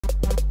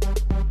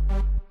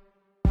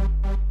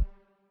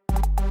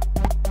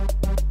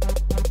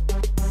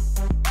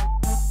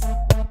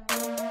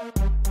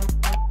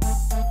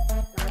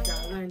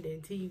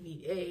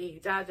me.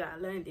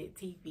 Jaja London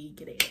TV.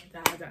 Get it.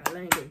 Jaja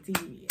London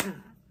TV.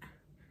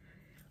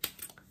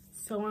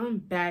 So I'm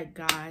back,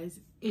 guys.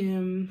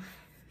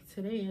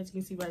 Today, as you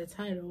can see by the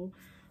title,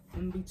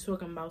 I'm gonna be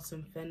talking about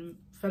some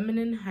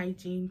feminine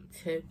hygiene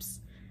tips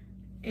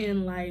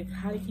and like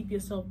how to keep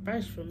yourself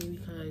fresh for me,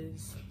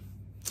 because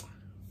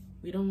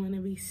we don't want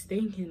to be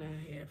stinking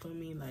out here for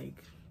me. Like,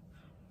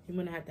 you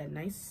want to have that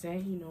nice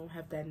scent, you know,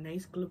 have that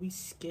nice glowy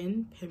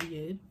skin,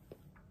 period.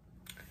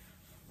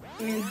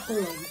 And hold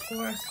on,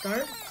 before I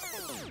start,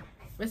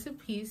 rest in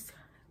peace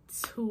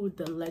to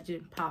the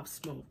legend Pop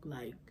Smoke.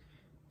 Like,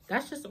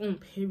 that's just on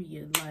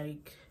period.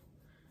 Like,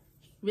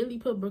 he really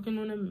put Brooklyn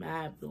on the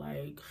map.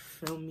 Like,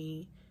 feel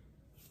me,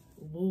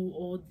 woo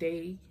all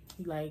day.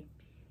 Like,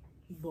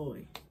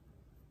 boy.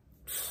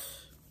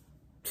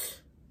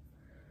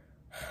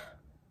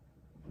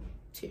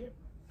 Tear.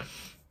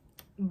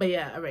 But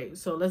yeah, all right,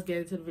 so let's get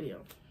into the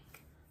video.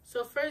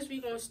 So first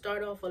we're gonna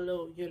start off a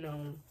little, you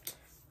know,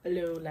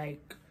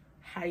 like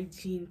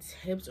hygiene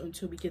tips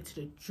until we get to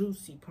the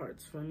juicy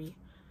parts for me.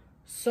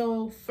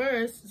 So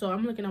first, so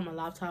I'm looking at my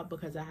laptop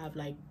because I have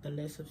like the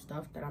list of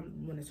stuff that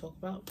I'm gonna talk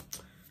about.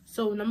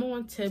 So number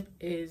one tip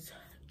is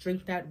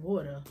drink that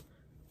water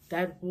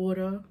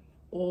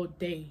all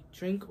day.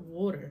 Drink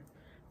water,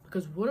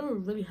 because water will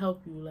really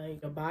help you,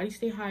 like, your body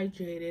stay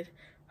hydrated,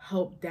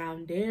 help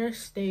down there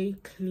stay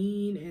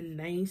clean and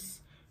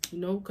nice, you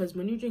know, because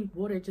when you drink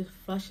water, it just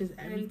flushes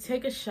everything. And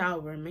take a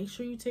shower. Make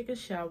sure you take a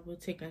shower.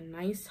 Take a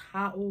nice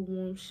hot or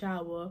warm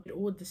shower. Get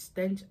all the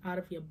stench out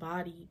of your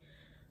body,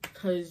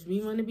 because we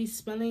want to be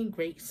smelling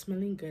great,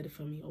 smelling good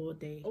for me all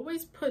day.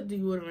 Always put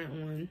deodorant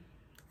on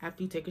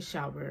after you take a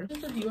shower. This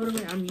is the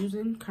deodorant I'm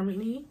using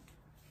currently,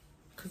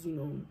 because, you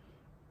know,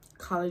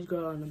 college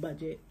girl on a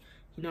budget.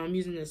 You know, I'm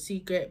using the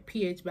Secret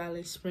pH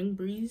Balance Spring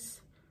Breeze.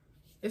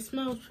 It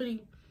smells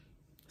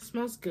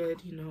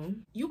good, you know.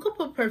 You could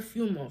put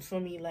perfume on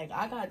for me. Like,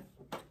 I got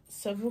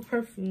several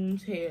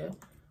perfumes here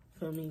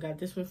for me. Got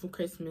this one for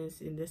Christmas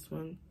and this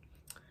one.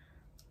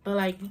 But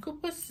like, you could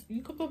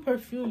put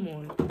perfume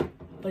on.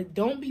 But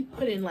don't be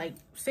putting, like,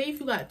 say if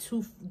you got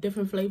 2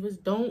 different flavors,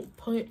 don't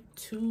put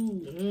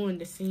 2 on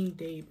the same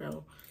day,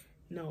 bro.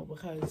 No,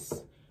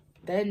 because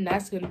then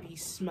that's gonna be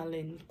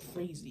smelling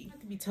crazy. I have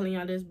to be telling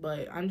y'all this,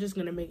 but I'm just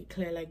gonna make it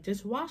clear. Like,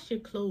 just wash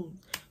your clothes.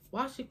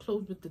 Wash your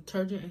clothes with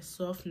detergent and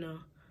softener,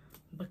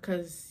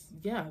 because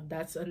yeah,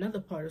 that's another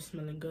part of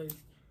smelling good.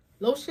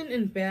 Lotion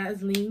and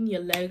Vaseline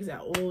your legs at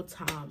all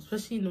times,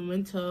 especially in the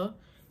winter.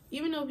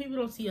 Even though people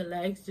don't see your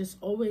legs, just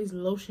always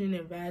lotion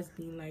and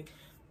Vaseline. Like,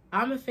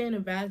 I'm a fan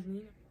of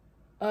Vaseline.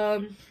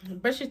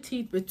 Brush your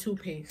teeth with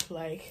toothpaste.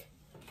 Like,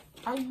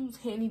 I use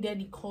Handy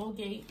Dandy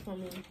Colgate for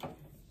me,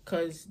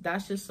 because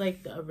that's just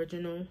like the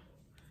original.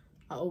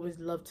 I always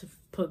love to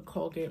put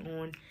Colgate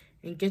on.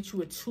 And get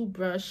you a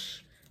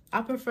toothbrush.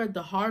 I prefer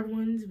the hard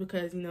ones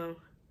because, you know,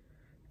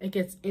 it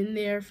gets in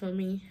there for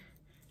me.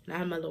 And I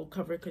have my little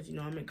cover because, you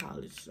know, I'm in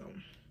college, so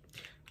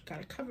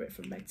gotta cover it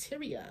from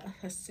bacteria.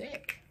 That's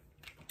it.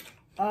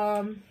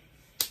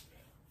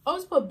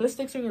 Always put bliss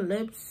on your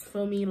lips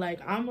for me.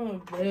 Like, I'm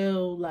a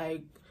real,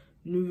 like,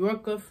 New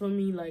Yorker for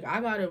me. Like, I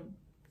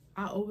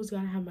always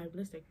gotta have my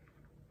bliss.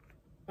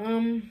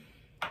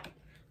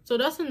 So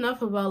that's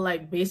enough about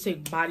like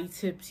basic body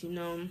tips, you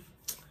know.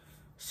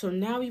 So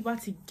now we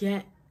about to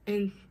get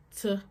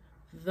into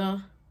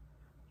the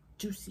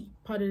juicy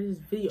part of this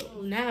video.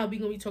 So now we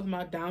gonna be talking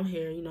about down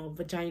here, you know,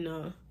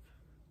 vagina,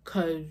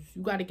 cause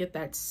you gotta get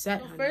that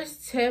set. So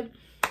first tip,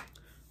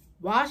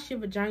 wash your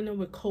vagina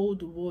with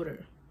cold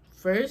water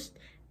first,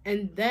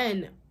 and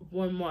then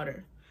warm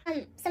water.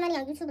 Somebody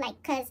on YouTube,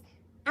 like, cause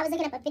I was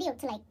looking up a video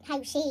to like how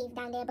you shave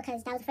down there,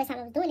 because that was the first time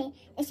I was doing it,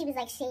 and she was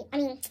like,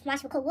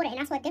 wash with cold water, and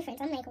that's what difference.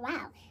 I'm like,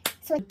 wow.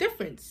 So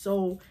difference.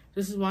 So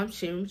this is what I'm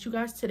sharing with you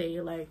guys today.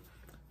 Like,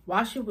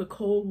 wash it with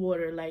cold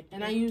water. Like,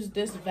 and I use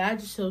this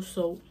Vagisil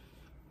soap.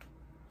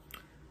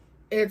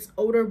 It's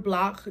odor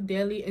block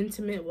daily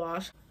intimate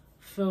wash.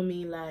 Feel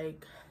me,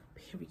 like,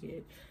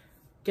 period.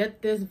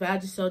 Get this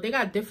Vagisil. They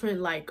got different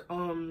like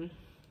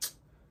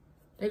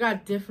they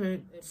got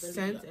different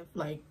scents.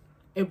 Like,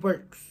 it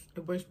works.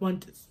 It works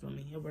wonders for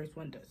me. It works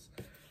wonders.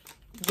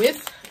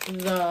 With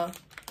the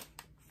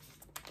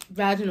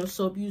vaginal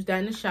soap, use that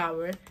in the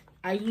shower.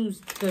 I use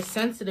the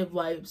sensitive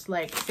wipes.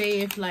 Like, say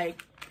if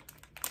like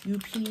you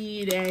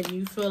peed and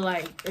you feel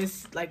like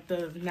it's like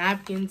the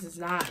napkins is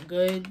not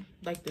good,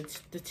 like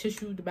the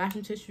tissue, the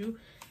bathroom tissue,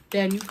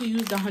 then you can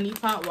use the honey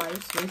pot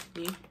wipes.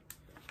 Basically,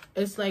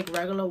 it's like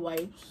regular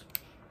wipes.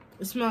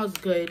 It smells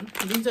good.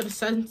 These are the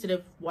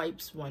sensitive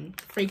wipes one,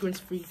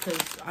 fragrance free,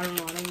 because I don't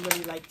know, I don't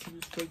really like to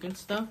use fragrance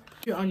stuff.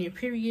 If you're on your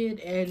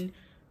period and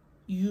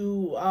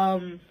you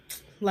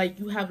like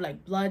you have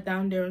like blood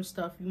down there and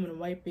stuff, you want to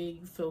wipe it,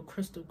 you feel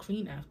crystal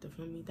clean after.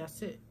 For me,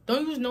 that's it.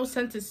 Don't use no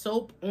scented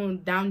soap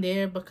on down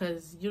there,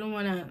 because you don't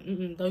want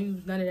to don't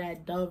use none of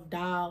that Dove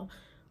Dial,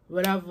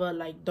 whatever.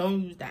 Like,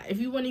 don't use that. If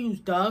you want to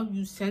use Dove,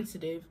 use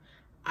sensitive.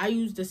 I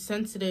use the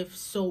sensitive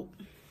soap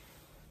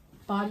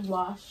body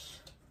wash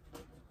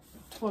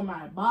for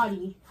my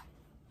body,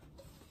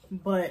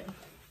 but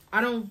I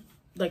don't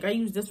like, I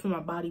use this for my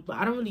body, but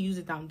I don't really use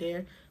it down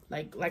there.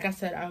 Like I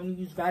said, I only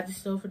use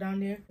Vagisil for down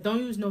there. Don't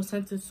use no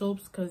scented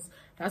soaps, because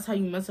that's how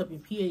you mess up your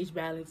pH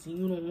balance, and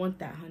you don't want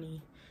that,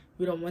 honey.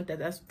 You don't want that.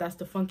 That's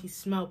the funky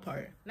smell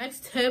part.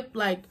 Next tip,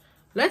 like,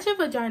 let your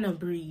vagina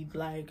breathe.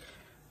 Like,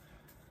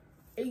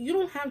 you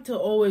don't have to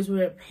always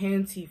wear a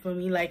panty for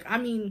me. Like, I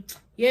mean,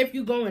 yeah, if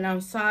you're going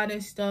outside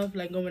and stuff,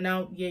 like going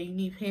out, yeah, you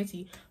need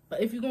panty.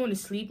 But if you're going to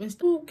sleep and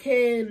stuff, you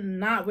can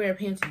not wear a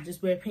panty.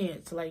 Just wear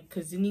pants, like,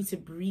 because you need to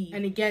breathe.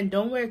 And again,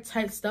 don't wear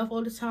tight stuff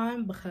all the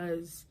time,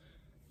 because,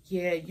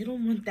 yeah, you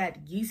don't want that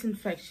yeast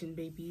infection,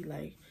 baby.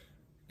 Like,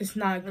 it's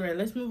not great.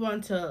 Let's move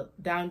on to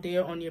down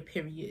there on your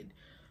period.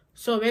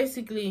 So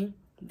basically,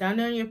 down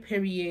there on your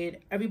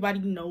period, everybody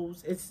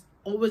knows it's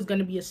always going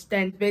to be a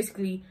stench.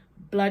 Basically,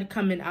 blood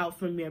coming out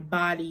from your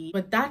body.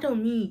 But that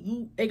don't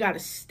mean it got to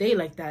stay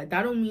like that.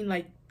 That don't mean,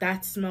 like,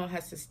 that smell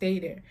has to stay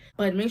there.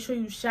 But make sure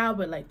you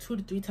shower, like, 2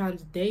 to 3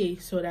 times a day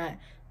so that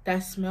that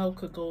smell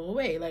could go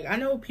away. Like, I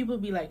know people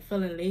be, like,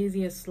 feeling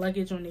lazy and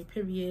sluggish on their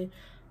period.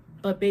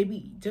 But,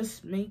 baby,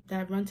 just make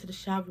that run to the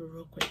shower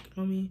real quick. You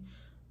know what I mean?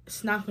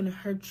 It's not gonna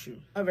hurt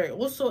you. All right,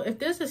 also, if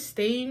there's a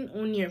stain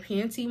on your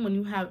panty when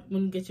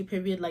you get your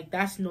period, like,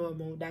 that's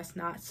normal. That's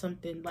not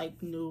something,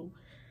 like, new.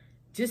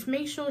 Just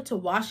make sure to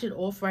wash it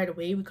off right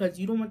away, because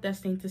you don't want that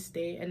stain to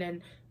stay, and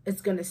then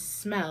it's gonna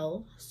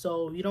smell.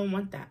 So you don't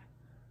want that,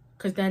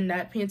 because then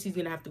that panty's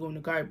gonna have to go in the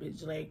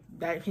garbage. Like,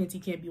 that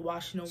panty can't be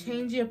washed no more.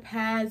 Change your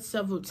pads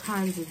several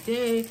times a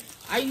day.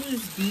 I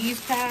use these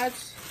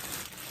pads,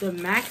 the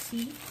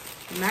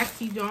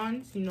Maxi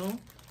Johns, you know.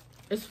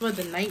 It's for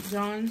the night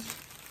Johns.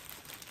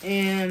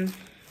 And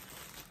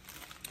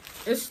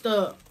it's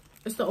the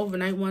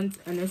overnight ones,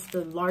 and it's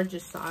the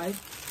largest size,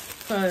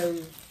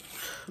 because,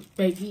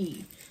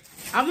 baby,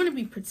 I want to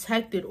be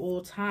protected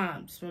all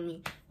times for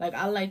me. Like,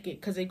 I like it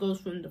because it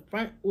goes from the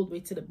front all the way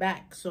to the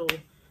back, so,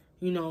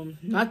 you know,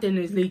 nothing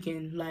is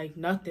leaking. Like,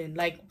 nothing.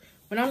 Like,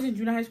 when I was in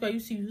junior high school, I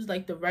used to use,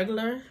 like, the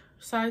regular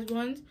size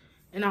ones,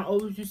 and I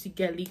always used to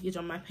get leakage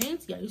on my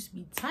panty. I used to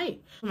be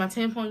tight. For my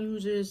tampon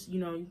users, you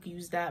know, you can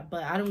use that,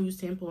 but I don't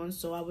use tampons,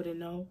 so I wouldn't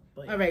know.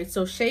 But all right,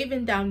 so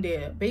shaving down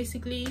there.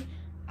 Basically,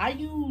 I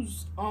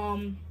use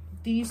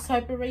these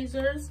type of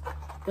razors,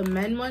 the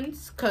men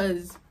ones,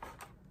 because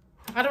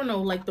I don't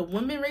know, like, the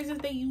women razors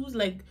they use,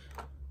 like,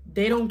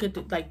 they don't get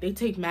the, like, they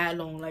take mad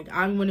long. Like,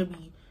 I'm gonna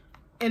be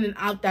in and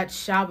out that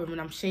shower when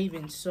I'm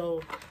shaving,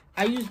 so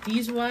I use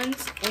these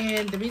ones.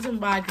 And the reason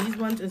why these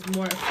ones is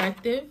more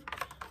effective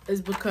is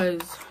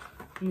because,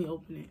 let me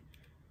open it.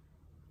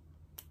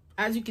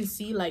 As you can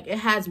see, like, it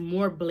has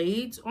more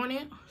blades on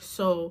it,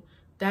 so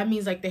that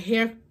means, like, the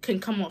hair can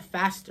come off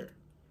faster.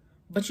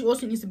 But you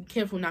also need to be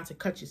careful not to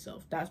cut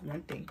yourself. That's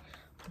one thing.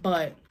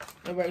 But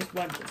it works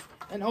wonders.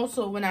 And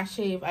also, when I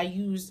shave, I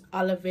use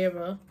aloe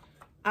vera.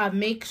 I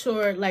make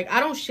sure, like, I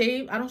don't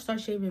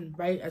start shaving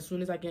right as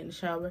soon as I get in the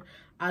shower.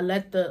 I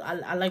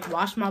like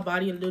wash my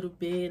body a little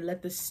bit,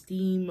 let the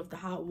steam of the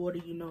hot water,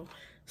 you know,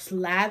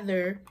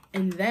 slather,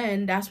 and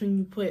then that's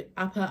when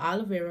I put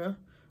aloe vera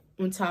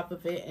on top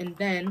of it. And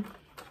then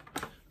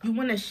you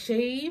want to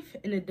shave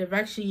in the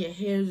direction your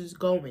hair is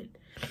going.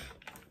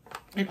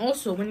 And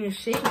also, when you're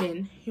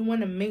shaving, you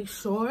want to make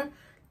sure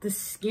the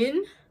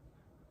skin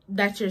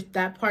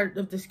that part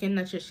of the skin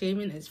that you're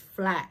shaving is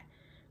flat.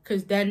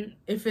 Because then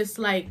if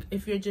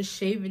you're just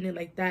shaving it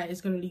like that,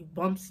 it's gonna leave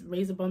bumps,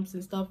 razor bumps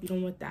and stuff. You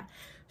don't want that.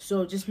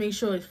 So just make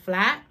sure it's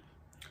flat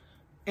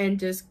and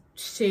just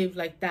shave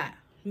like that.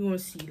 You want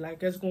to see,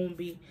 like, it's gonna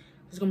be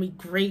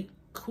great,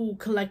 cool,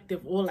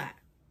 collective, all that.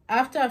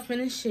 After I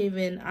finish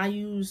shaving, I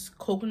use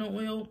coconut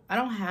oil. I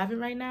don't have it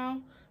right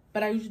now,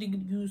 but I usually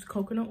use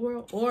coconut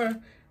oil,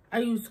 or I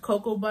use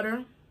cocoa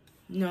butter.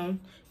 You know,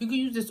 you can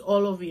use this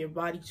all over your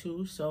body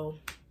too. So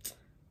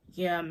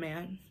yeah,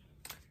 man.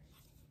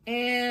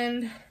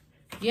 And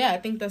yeah, I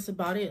think that's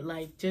about it.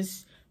 Like,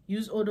 just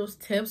use all those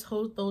tips.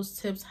 Hope those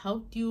tips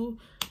helped you.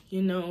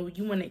 You know,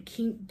 you want to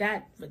keep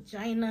that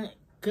vagina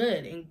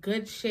good, in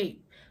good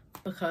shape,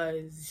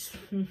 because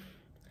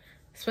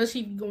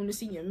especially if you're going to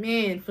see your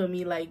man, for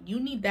me, like, you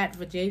need that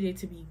vagina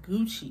to be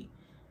Gucci.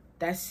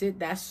 That's it.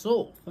 That's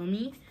all for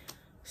me.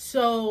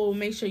 So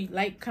make sure you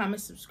like,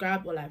 comment,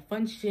 subscribe, all that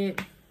fun shit.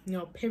 You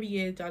know,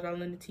 period. Jaja on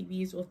the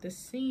TV is off the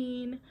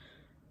scene.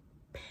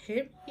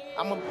 Period.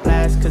 I'm a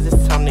blast cause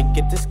it's time to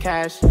get this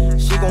cash.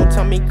 She gon'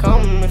 tell me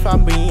come if I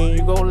bring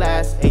you go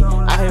last. Ayy,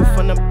 I hit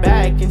from the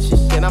back and she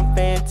said I'm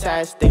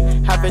fantastic.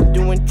 Have her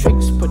doing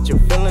tricks, put your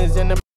feelings in the